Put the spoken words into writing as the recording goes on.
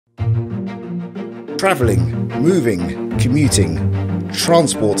Travelling, moving, commuting,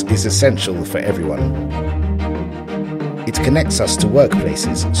 transport is essential for everyone. It connects us to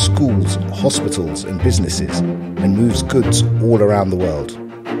workplaces, schools, hospitals and businesses and moves goods all around the world.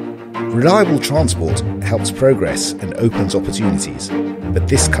 Reliable transport helps progress and opens opportunities, but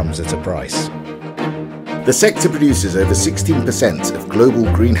this comes at a price. The sector produces over 16% of global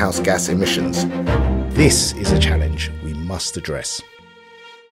greenhouse gas emissions. This is a challenge we must address.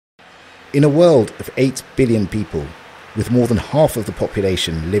 In a world of 8 billion people, with more than half of the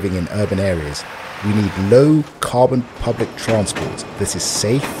population living in urban areas, we need low-carbon public transport that is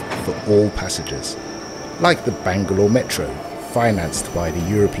safe for all passengers, like the Bangalore Metro, financed by the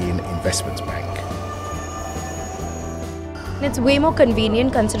European Investment Bank. It's way more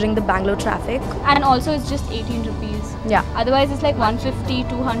convenient considering the Bangalore traffic. And also it's just 18 rupees. Yeah. Otherwise it's like 150,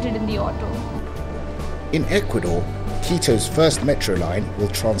 200 in the auto. In Ecuador, Quito's first metro line will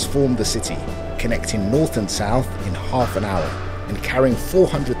transform the city, connecting north and south in half an hour and carrying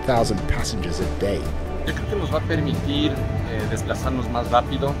 400,000 passengers a day. Yo creo que nos va a permitir desplazarnos más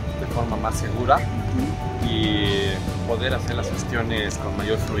rápido, de forma más segura y poder hacer las gestiones con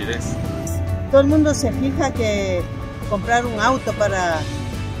mayor fluidez. Todo el mundo se fija que comprar un auto para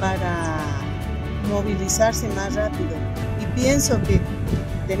movilizarse más rápido. Y pienso que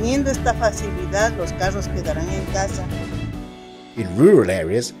teniendo esta facilidad, los carros quedarán en casa. In rural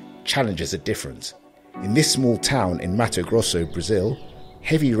areas, challenges are different. In this small town in Mato Grosso, Brazil,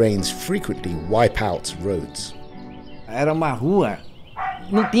 heavy rains frequently wipe out roads. Era uma rua,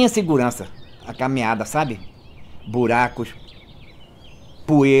 não tinha segurança, a caminhada, sabe? Buracos,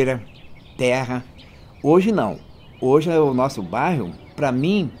 poeira, terra. Hoje não. Hoje o nosso bairro, para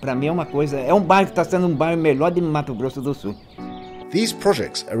mim é uma coisa, é um bairro que está sendo um bairro melhor de Mato Grosso do Sul. These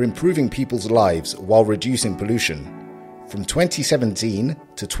projects are improving people's lives while reducing pollution. From 2017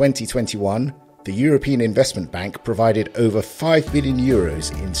 to 2021, the European Investment Bank provided over 5 billion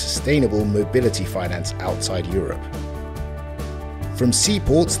euros in sustainable mobility finance outside Europe. From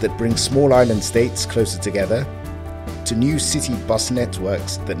seaports that bring small island states closer together, to new city bus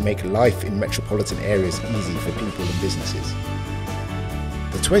networks that make life in metropolitan areas easy for people and businesses.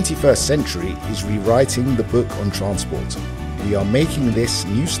 The 21st century is rewriting the book on transport. We are making this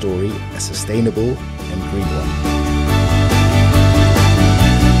new story a sustainable and green one.